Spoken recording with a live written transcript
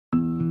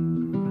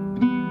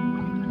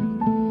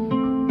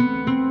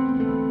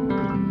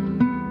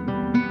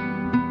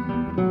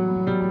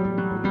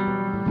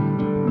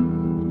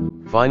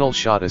Final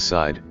shot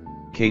aside,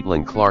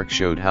 Caitlin Clark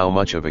showed how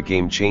much of a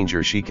game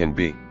changer she can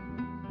be.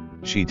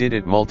 She did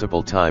it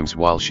multiple times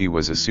while she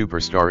was a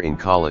superstar in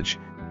college.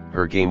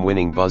 Her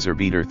game-winning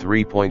buzzer-beater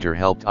three-pointer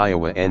helped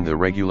Iowa end the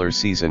regular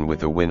season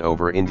with a win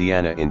over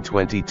Indiana in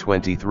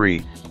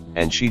 2023,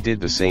 and she did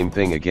the same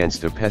thing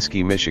against a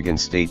pesky Michigan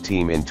State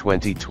team in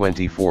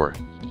 2024.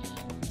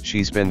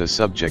 She's been the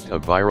subject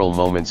of viral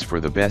moments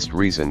for the best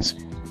reasons,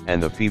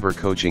 and the Fever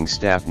coaching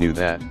staff knew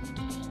that.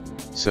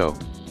 So,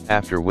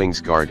 after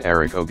Wings guard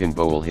Eric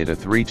Ogunbowale hit a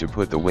three to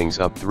put the Wings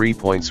up 3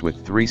 points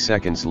with 3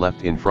 seconds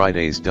left in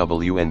Friday's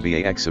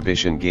WNBA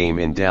exhibition game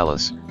in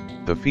Dallas,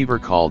 the Fever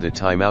called a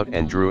timeout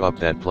and drew up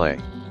that play.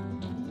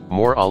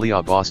 More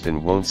Aliyah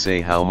Boston won't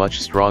say how much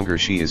stronger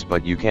she is,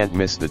 but you can't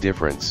miss the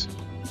difference.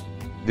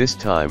 This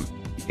time,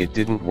 it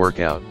didn't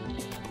work out.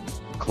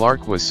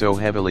 Clark was so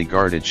heavily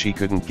guarded she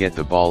couldn't get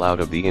the ball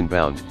out of the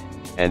inbound,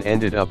 and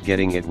ended up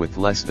getting it with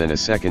less than a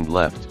second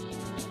left.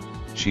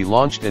 She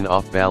launched an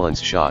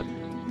off-balance shot,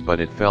 but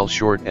it fell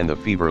short and the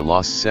Fever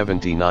lost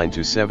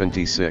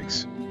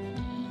 79-76.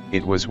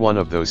 It was one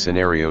of those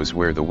scenarios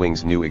where the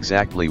Wings knew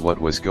exactly what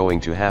was going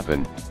to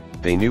happen.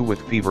 They knew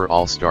with Fever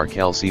All-Star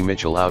Kelsey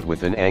Mitchell out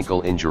with an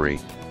ankle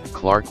injury,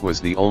 Clark was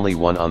the only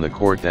one on the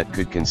court that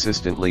could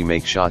consistently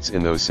make shots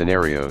in those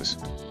scenarios.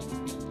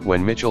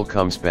 When Mitchell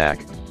comes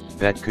back,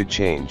 that could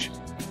change.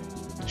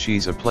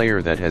 She's a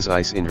player that has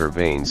ice in her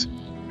veins,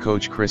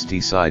 Coach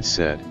Christy Sides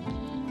said.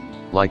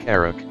 Like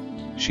Eric,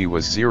 she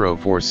was 0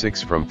 for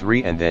 6 from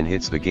 3 and then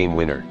hits the game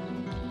winner.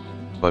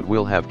 But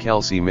we'll have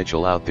Kelsey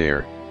Mitchell out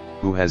there,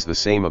 who has the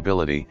same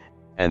ability,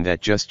 and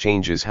that just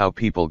changes how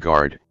people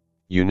guard,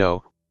 you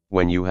know,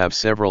 when you have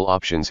several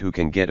options who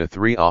can get a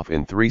 3 off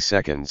in 3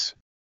 seconds.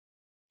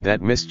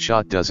 That missed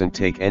shot doesn't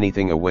take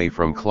anything away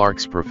from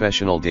Clark's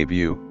professional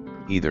debut,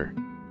 either.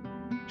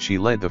 She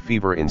led the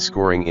Fever in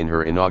scoring in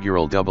her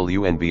inaugural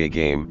WNBA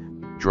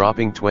game,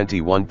 dropping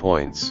 21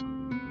 points.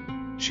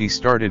 She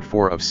started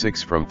 4 of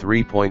 6 from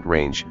 3-point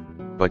range,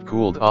 but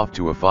cooled off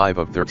to a 5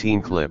 of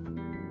 13 clip.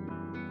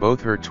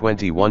 Both her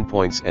 21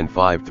 points and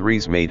 5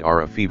 threes made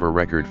are a Fever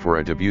record for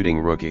a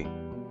debuting rookie.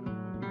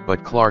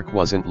 But Clark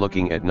wasn't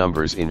looking at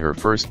numbers in her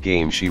first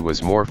game. She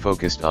was more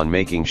focused on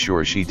making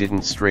sure she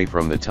didn't stray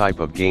from the type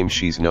of game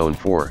she's known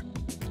for.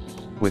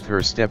 With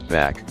her step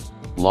back,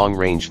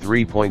 long-range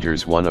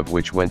three-pointers, one of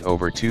which went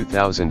over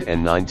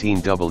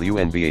 2019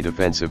 WNBA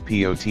defensive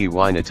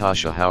POTY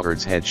Natasha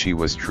Howard's head, she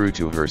was true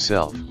to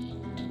herself.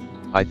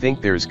 I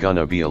think there's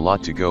gonna be a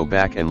lot to go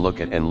back and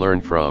look at and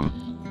learn from,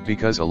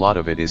 because a lot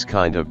of it is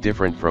kind of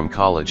different from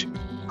college,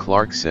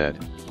 Clark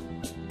said.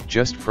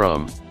 Just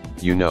from,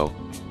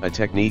 a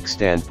technique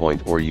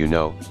standpoint or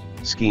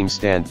scheme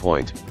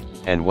standpoint,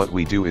 and what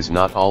we do is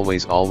not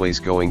always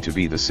going to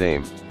be the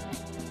same.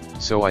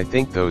 So I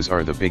think those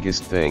are the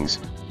biggest things,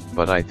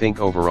 but I think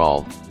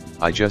overall,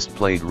 I just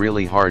played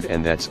really hard,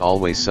 and that's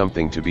always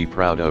something to be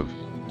proud of.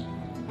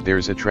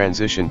 There's a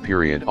transition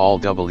period all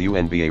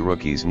WNBA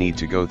rookies need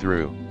to go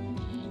through.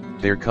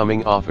 They're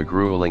coming off a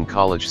grueling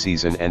college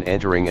season and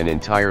entering an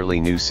entirely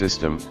new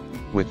system,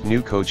 with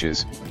new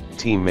coaches,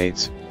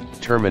 teammates,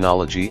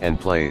 terminology and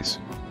plays.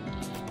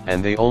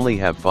 And they only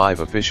have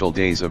 5 official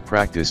days of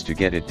practice to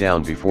get it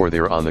down before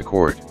they're on the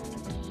court.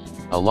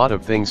 A lot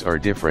of things are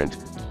different,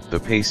 the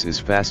pace is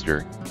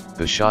faster,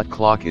 the shot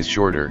clock is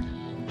shorter,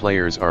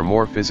 players are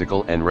more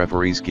physical, and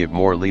referees give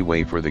more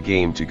leeway for the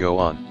game to go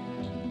on.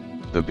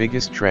 The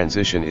biggest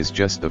transition is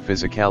just the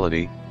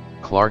physicality,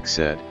 Clark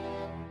said.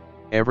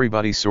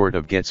 Everybody sort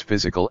of gets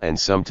physical and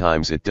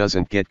sometimes it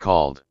doesn't get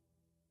called.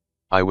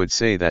 I would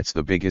say that's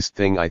the biggest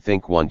thing. I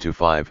think 1 to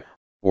 5,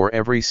 or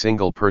every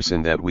single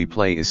person that we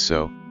play is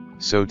so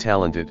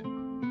talented.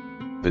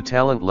 The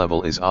talent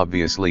level is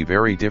obviously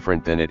very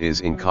different than it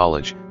is in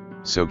college,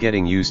 so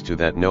getting used to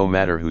that no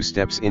matter who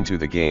steps into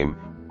the game,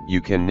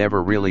 you can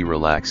never really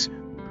relax,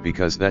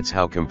 because that's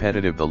how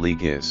competitive the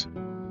league is.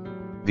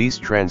 These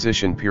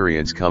transition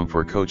periods come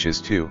for coaches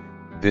too.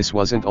 This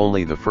wasn't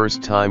only the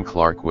first time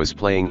Clark was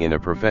playing in a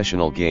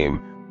professional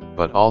game,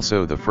 but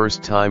also the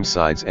first time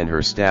Sides and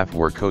her staff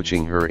were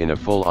coaching her in a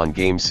full-on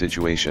game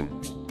situation.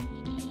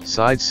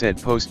 Sides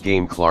said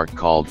post-game Clark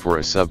called for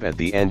a sub at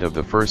the end of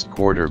the first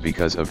quarter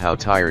because of how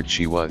tired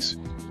she was.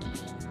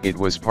 It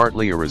was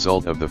partly a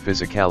result of the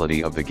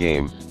physicality of the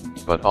game,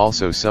 but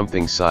also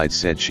something Sides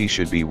said she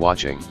should be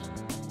watching.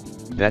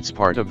 That's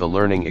part of the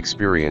learning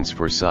experience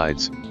for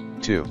Sides,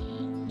 too.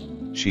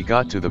 She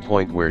got to the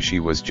point where she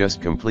was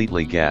just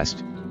completely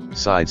gassed,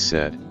 Sides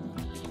said.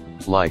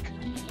 Like,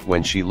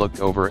 when she looked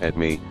over at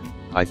me,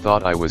 I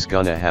thought I was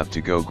gonna have to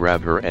go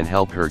grab her and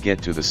help her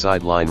get to the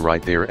sideline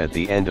right there at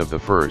the end of the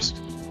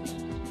first.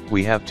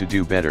 We have to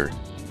do better,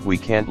 we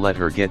can't let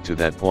her get to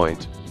that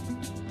point.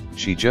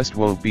 She just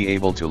won't be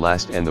able to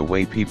last, and the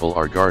way people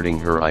are guarding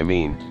her, I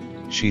mean,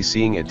 she's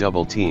seeing a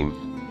double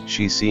team,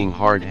 she's seeing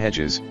hard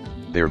hedges,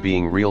 they're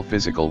being real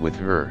physical with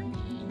her.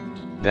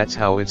 That's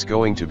how it's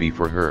going to be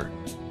for her.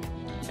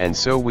 And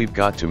so we've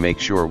got to make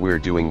sure we're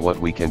doing what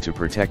we can to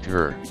protect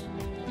her.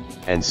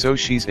 And so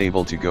she's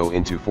able to go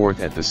into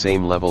fourth at the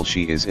same level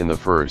she is in the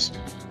first.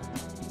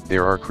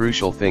 There are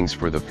crucial things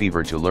for the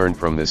Fever to learn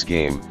from this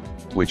game,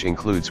 which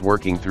includes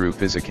working through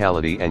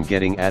physicality and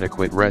getting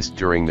adequate rest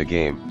during the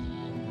game.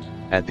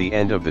 At the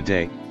end of the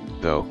day,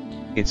 though,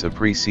 it's a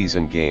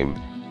preseason game,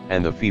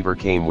 and the Fever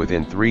came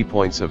within 3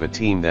 points of a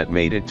team that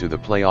made it to the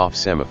playoff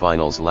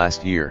semifinals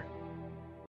last year.